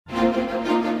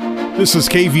This is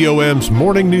KVOM's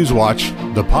Morning News Watch,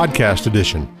 the podcast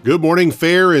edition. Good morning,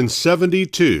 fair and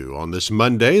 72 on this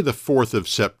Monday, the 4th of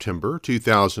September,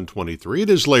 2023. It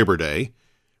is Labor Day.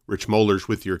 Rich Mollers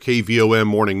with your KVOM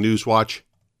Morning News Watch.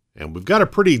 And we've got a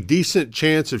pretty decent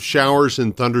chance of showers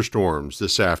and thunderstorms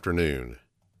this afternoon.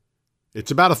 It's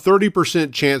about a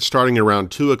 30% chance starting around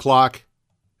 2 o'clock,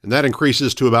 and that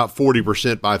increases to about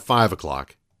 40% by 5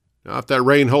 o'clock. Now, if that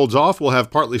rain holds off, we'll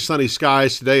have partly sunny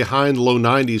skies today, high in the low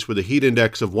 90s with a heat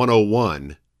index of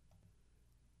 101.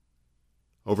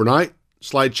 Overnight,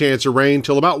 slight chance of rain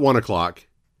till about 1 o'clock.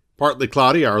 Partly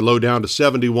cloudy, our low down to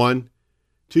 71.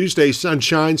 Tuesday,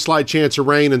 sunshine, slight chance of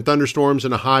rain and thunderstorms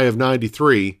and a high of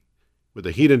 93, with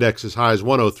a heat index as high as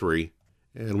 103.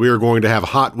 And we are going to have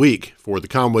a hot week for the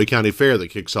Conway County Fair that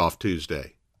kicks off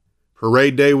Tuesday.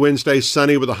 Parade Day Wednesday,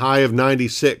 sunny with a high of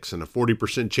 96 and a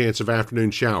 40% chance of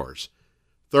afternoon showers.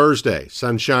 Thursday,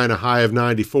 sunshine, a high of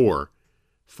 94.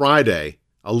 Friday,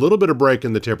 a little bit of break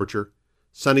in the temperature.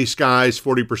 Sunny skies,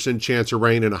 40% chance of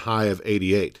rain and a high of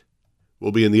 88.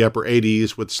 We'll be in the upper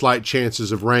 80s with slight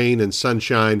chances of rain and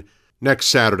sunshine next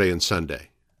Saturday and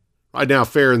Sunday. Right now,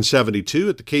 fair and 72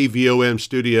 at the KVOM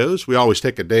studios. We always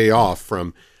take a day off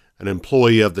from an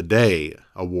Employee of the Day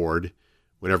award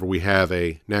whenever we have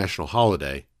a national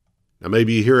holiday. Now,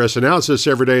 maybe you hear us announce this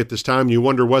every day at this time and you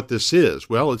wonder what this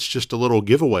is. Well, it's just a little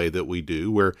giveaway that we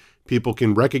do where people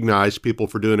can recognize people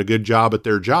for doing a good job at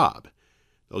their job.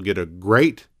 They'll get a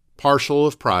great parcel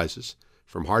of prizes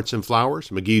from Hearts and Flowers,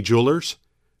 McGee Jewelers,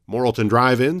 Morrilton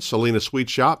Drive-In, Selena Sweet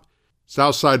Shop,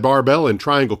 Southside Barbell, and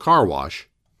Triangle Car Wash.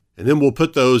 And then we'll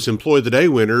put those Employee of the Day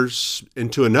winners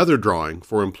into another drawing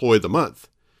for Employee of the Month.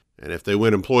 And if they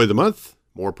win Employee of the Month,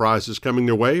 more prizes coming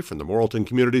their way from the Morrilton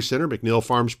Community Center, McNeil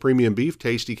Farms Premium Beef,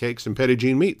 Tasty Cakes, and Petit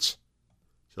Jean Meats.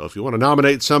 So if you want to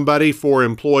nominate somebody for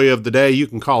Employee of the Day, you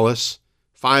can call us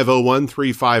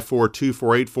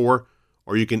 501-354-2484,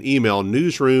 or you can email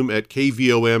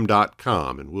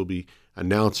newsroom@kvom.com, and we'll be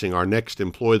announcing our next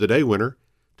Employee of the Day winner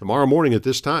tomorrow morning at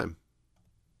this time.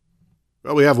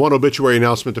 Well, we have one obituary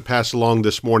announcement to pass along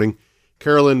this morning.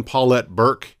 Carolyn Paulette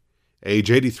Burke, age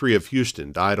 83 of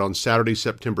Houston, died on Saturday,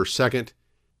 September 2nd.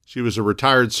 She was a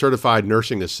retired certified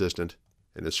nursing assistant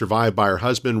and is survived by her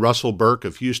husband, Russell Burke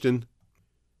of Houston,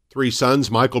 3 sons,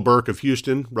 Michael Burke of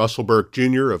Houston, Russell Burke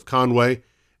Jr. of Conway,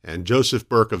 and Joseph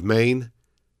Burke of Maine,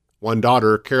 1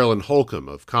 daughter, Carolyn Holcomb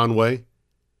of Conway,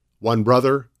 1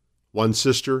 brother, 1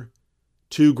 sister,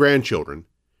 2 grandchildren,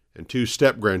 and 2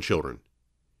 step-grandchildren.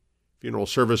 Funeral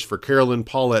service for Carolyn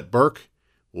Paulette Burke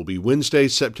will be Wednesday,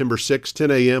 September 6,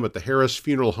 10 a.m. at the Harris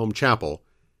Funeral Home Chapel.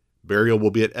 Burial will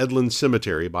be at Edland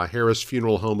Cemetery by Harris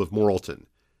Funeral Home of Morrilton.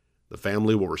 The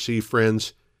family will receive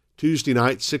friends Tuesday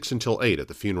night, 6 until 8 at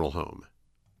the funeral home.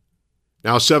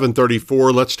 Now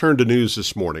 7:34, let's turn to news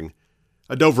this morning.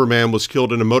 A Dover man was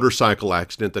killed in a motorcycle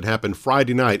accident that happened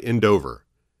Friday night in Dover.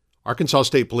 Arkansas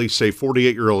State Police say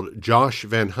 48-year-old Josh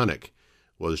Van Hunnick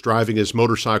was driving his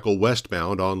motorcycle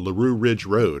westbound on LaRue Ridge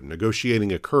Road,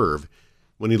 negotiating a curve,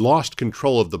 when he lost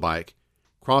control of the bike,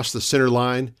 crossed the center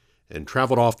line, and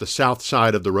traveled off the south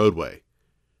side of the roadway.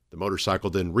 The motorcycle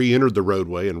then re-entered the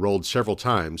roadway and rolled several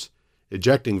times,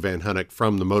 ejecting Van Hunnick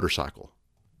from the motorcycle.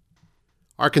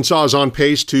 Arkansas is on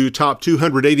pace to top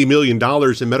 $280 million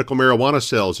in medical marijuana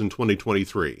sales in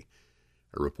 2023.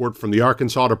 A report from the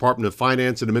Arkansas Department of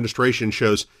Finance and Administration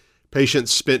shows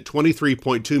patients spent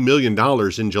 $23.2 million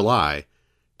in July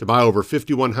to buy over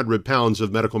 5,100 pounds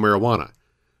of medical marijuana.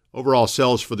 Overall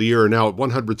sales for the year are now at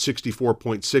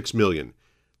 $164.6 million.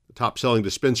 The top-selling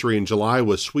dispensary in July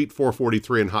was Sweet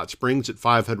 443 in Hot Springs at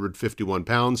 551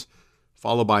 pounds,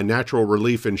 followed by Natural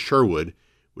Relief in Sherwood,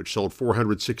 which sold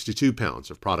 462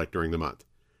 pounds of product during the month.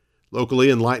 Locally,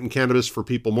 Enlightened Cannabis for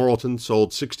People Morrilton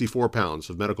sold 64 pounds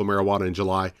of medical marijuana in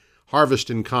July. Harvest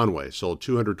in Conway sold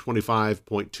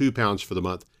 225.2 pounds for the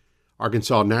month.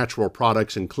 Arkansas Natural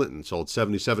Products in Clinton sold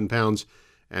 77 pounds,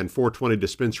 and 420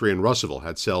 Dispensary in Russellville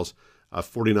had sales of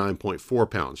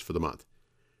 49.4 pounds for the month.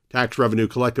 Tax revenue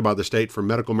collected by the state from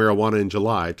medical marijuana in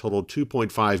July totaled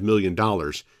 $2.5 million,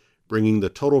 bringing the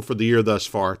total for the year thus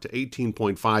far to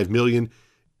 $18.5 million,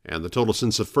 and the total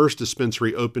since the first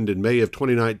dispensary opened in May of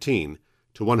 2019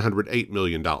 to $108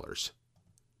 million.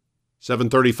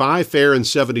 7:35, fair and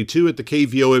 72 at the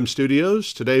KVOM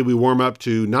studios. Today we warm up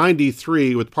to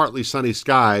 93 with partly sunny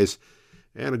skies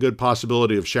and a good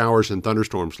possibility of showers and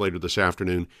thunderstorms later this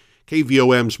afternoon.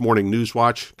 KVOM's Morning News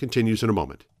Watch continues in a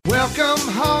moment.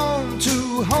 Welcome home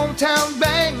to hometown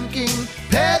banking,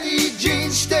 Petit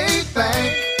Jean State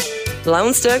Bank.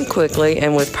 Loans done quickly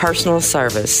and with personal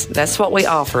service. That's what we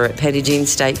offer at Petit Jean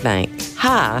State Bank.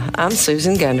 Hi, I'm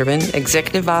Susan Gunderman,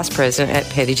 Executive Vice President at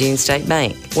Petit Jean State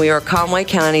Bank. We are Conway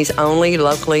County's only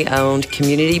locally owned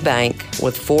community bank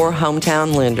with 4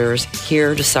 hometown lenders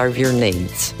here to serve your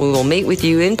needs. We will meet with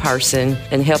you in person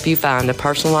and help you find a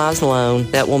personalized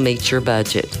loan that will meet your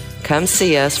budget. Come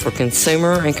see us for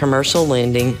consumer and commercial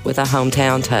lending with a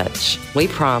hometown touch. We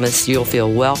promise you'll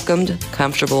feel welcomed,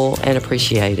 comfortable, and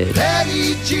appreciated.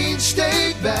 Petit Jean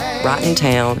State Bank. Right in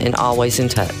town and always in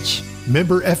touch.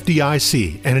 Member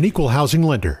FDIC and an equal housing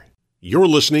lender. You're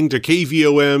listening to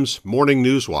KVOM's Morning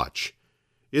News Watch.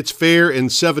 It's fair in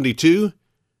 72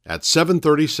 at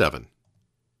 7:37.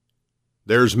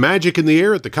 There's magic in the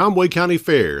air at the Conway County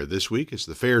Fair this week as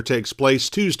the fair takes place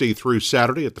Tuesday through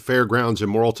Saturday at the fairgrounds in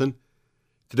Morrilton.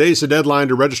 Today's the deadline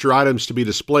to register items to be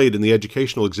displayed in the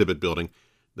Educational Exhibit Building.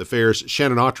 The fair's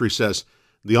Shannon Autry says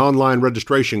the online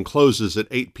registration closes at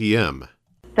 8 p.m.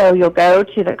 So you'll go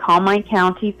to the Conway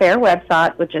County Fair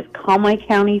website, which is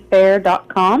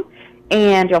conwaycountyfair.com,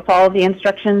 and you'll follow the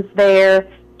instructions there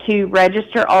to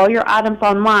register all your items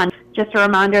online. Just a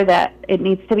reminder that it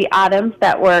needs to be items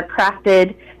that were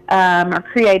crafted or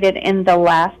created in the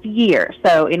last year.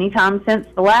 So anytime since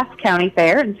the last county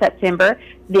fair in September,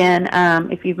 then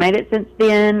if you've made it since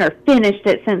then or finished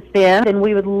it since then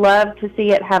we would love to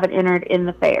see it, have it entered in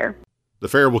the fair. The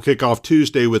fair will kick off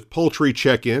Tuesday with poultry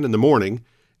check-in in the morning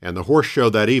and the horse show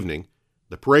that evening.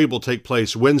 The parade will take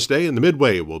place Wednesday, and the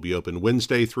Midway will be open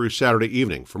Wednesday through Saturday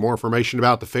evening. For more information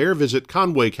about the fair, visit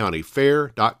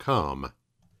conwaycountyfair.com.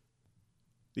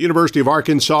 The University of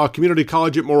Arkansas Community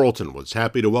College at Morrilton was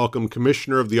happy to welcome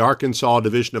Commissioner of the Arkansas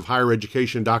Division of Higher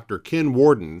Education Dr. Ken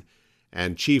Warden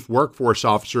and Chief Workforce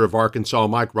Officer of Arkansas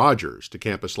Mike Rogers to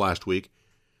campus last week.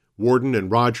 Warden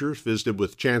and Rogers visited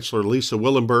with Chancellor Lisa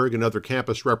Willenberg and other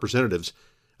campus representatives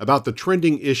about the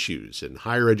trending issues in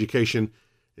higher education,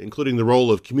 including the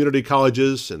role of community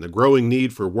colleges and the growing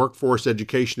need for workforce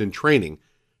education and training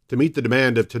to meet the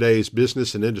demand of today's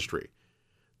business and industry.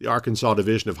 The Arkansas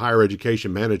Division of Higher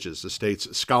Education manages the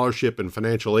state's scholarship and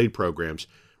financial aid programs,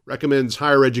 recommends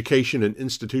higher education and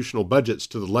institutional budgets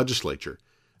to the legislature,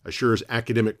 assures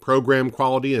academic program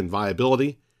quality and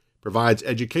viability, provides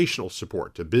educational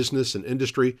support to business and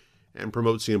industry, and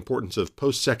promotes the importance of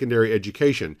post-secondary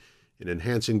education in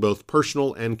enhancing both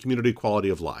personal and community quality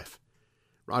of life.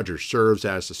 Rogers serves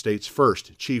as the state's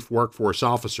first Chief Workforce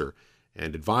Officer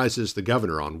and advises the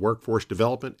governor on workforce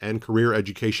development and career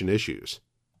education issues.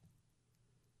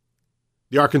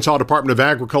 The Arkansas Department of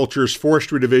Agriculture's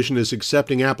Forestry Division is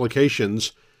accepting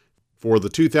applications for the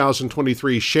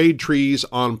 2023 Shade Trees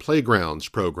on Playgrounds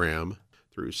program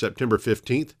through September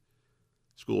 15th.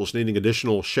 Schools needing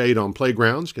additional shade on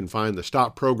playgrounds can find the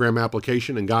STOP program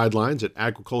application and guidelines at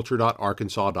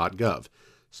agriculture.arkansas.gov.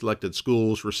 Selected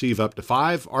schools receive up to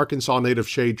 5 Arkansas native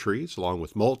shade trees, along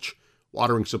with mulch,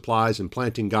 watering supplies, and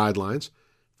planting guidelines.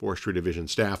 Forestry Division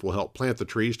staff will help plant the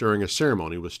trees during a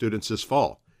ceremony with students this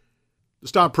fall. The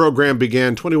STOP program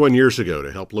began 21 years ago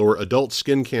to help lower adult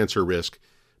skin cancer risk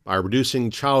by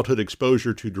reducing childhood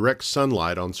exposure to direct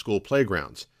sunlight on school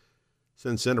playgrounds.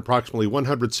 Since then, approximately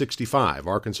 165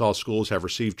 Arkansas schools have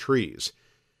received trees.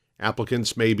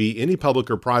 Applicants may be any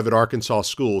public or private Arkansas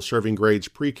school serving grades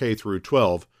pre-K through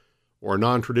 12 or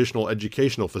non-traditional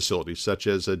educational facilities such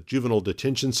as a juvenile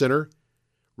detention center,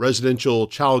 residential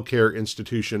child care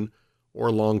institution,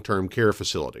 or long-term care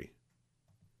facility.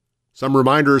 Some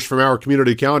reminders from our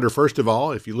community calendar. First of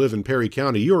all, if you live in Perry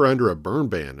County, you are under a burn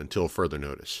ban until further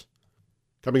notice.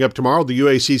 Coming up tomorrow, the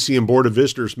UACCM Board of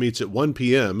Visitors meets at 1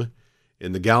 p.m.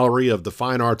 in the gallery of the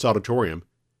Fine Arts Auditorium.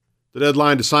 The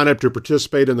deadline to sign up to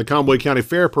participate in the Conway County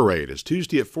Fair Parade is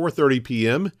Tuesday at 4:30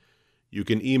 p.m. You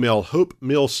can email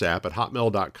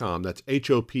hopemillsap@hotmail.com. That's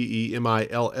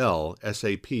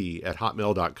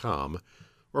HOPEMILLSAP@hotmail.com.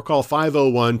 Or call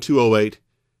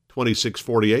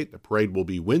 501-208-2648. The parade will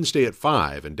be Wednesday at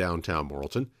 5 in downtown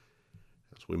Morrilton.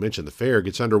 As we mentioned, the fair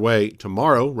gets underway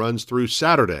tomorrow, runs through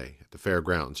Saturday at the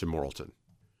fairgrounds in Morrilton.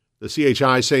 The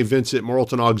CHI St. Vincent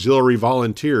Morrilton Auxiliary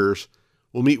Volunteers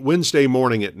will meet Wednesday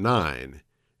morning at 9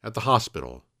 at the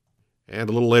hospital. And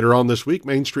a little later on this week,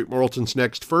 Main Street Morrilton's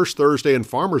next First Thursday and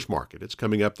Farmers Market. It's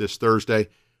coming up this Thursday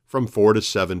from 4 to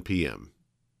 7 p.m.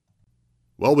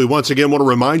 Well, we once again want to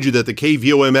remind you that the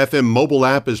KVOM FM mobile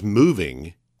app is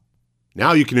moving.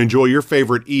 Now you can enjoy your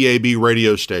favorite EAB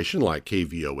radio station like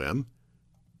KVOM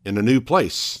in a new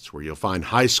place. It's where you'll find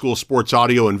high school sports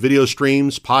audio and video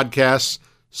streams, podcasts,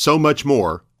 so much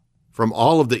more from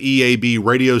all of the EAB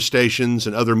radio stations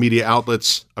and other media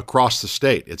outlets across the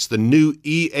state. It's the new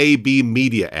EAB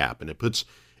Media app, and it puts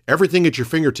everything at your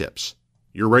fingertips.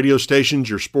 Your radio stations,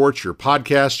 your sports, your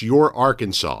podcasts, your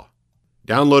Arkansas.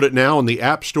 Download it now on the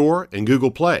App Store and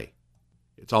Google Play.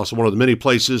 It's also one of the many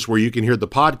places where you can hear the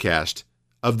podcast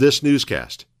of this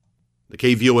newscast. The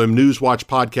KVOM NewsWatch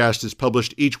podcast is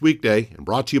published each weekday and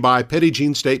brought to you by Petit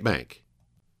Jean State Bank.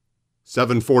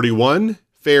 741,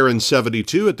 Fair and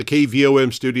 72 at the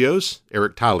KVOM studios.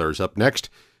 Eric Tyler is up next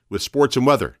with sports and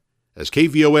weather as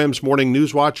KVOM's Morning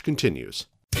NewsWatch continues.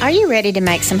 Are you ready to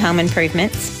make some home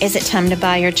improvements? Is it time to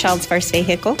buy your child's first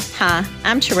vehicle? Hi,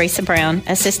 I'm Teresa Brown,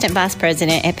 Assistant Vice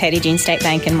President at Petit Jean State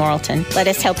Bank in Morrilton. Let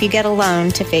us help you get a loan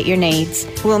to fit your needs.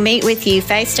 We'll meet with you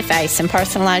face-to-face and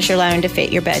personalize your loan to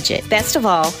fit your budget. Best of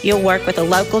all, you'll work with a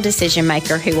local decision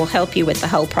maker who will help you with the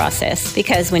whole process.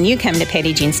 Because when you come to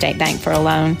Petit Jean State Bank for a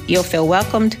loan, you'll feel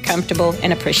welcomed, comfortable,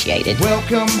 and appreciated.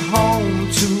 Welcome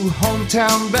home to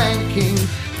hometown banking.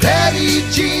 Petit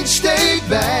Jean State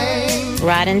Bank.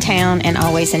 Right in town and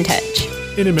always in touch.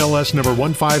 NMLS number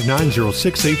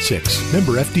 1590686.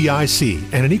 Member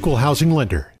FDIC and an equal housing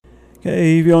lender.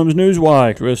 KVOM's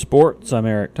NewsWatch with sports. I'm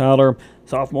Eric Tyler.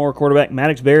 Sophomore quarterback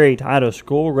Maddox Berry tied a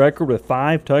school record with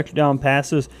 5 touchdown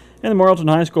passes, and the Morrilton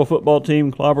High School football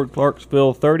team clobbered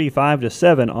Clarksville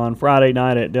 35-7 on Friday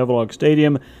night at Devil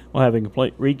Stadium. We'll have a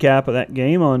complete recap of that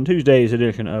game on Tuesday's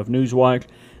edition of NewsWatch.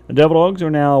 The Devil Dogs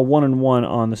are now 1-1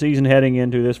 on the season, heading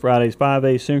into this Friday's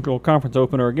 5A Central Conference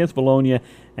opener against Bologna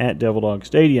at Devil Dog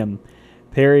Stadium.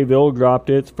 Perryville dropped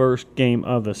its first game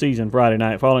of the season Friday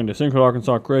night, falling to Central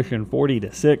Arkansas Christian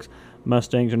 40-6.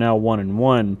 Mustangs are now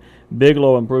 1-1.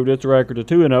 Bigelow improved its record to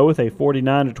 2-0 with a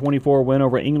 49-24 win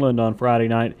over England on Friday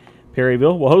night.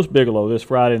 Perryville will host Bigelow this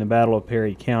Friday in the Battle of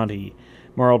Perry County.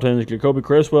 Morrilton's Jacoby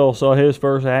Criswell saw his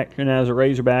first action as a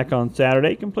Razorback on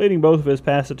Saturday, completing both of his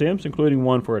pass attempts, including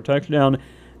one for a touchdown,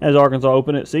 as Arkansas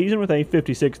opened its season with a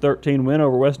 56-13 win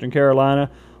over Western Carolina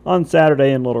on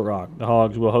Saturday in Little Rock. The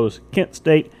Hogs will host Kent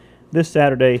State this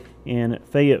Saturday in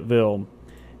Fayetteville.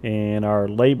 And our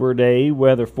Labor Day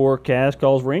weather forecast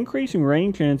calls for increasing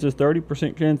rain chances,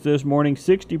 30% chance this morning,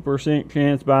 60%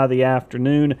 chance by the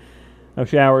afternoon of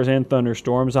showers and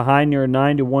thunderstorms. A high near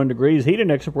 91 degrees. Heat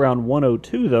index up around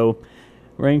 102, though.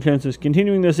 Rain chances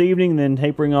continuing this evening, then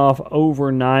tapering off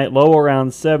overnight. Low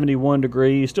around 71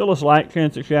 degrees. Still a slight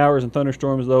chance of showers and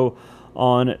thunderstorms, though,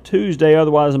 on Tuesday.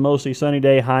 Otherwise, a mostly sunny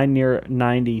day. High near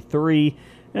 93.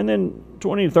 And then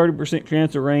 20 to 30%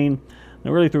 chance of rain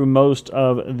really through most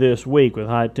of this week, with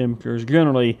high temperatures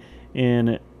generally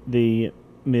in the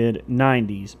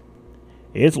mid-90s.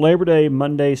 It's Labor Day,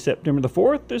 Monday, September the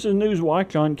 4th. This is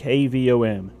NewsWatch on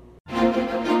KVOM.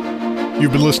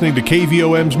 You've been listening to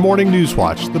KVOM's Morning News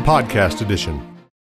Watch, the podcast edition.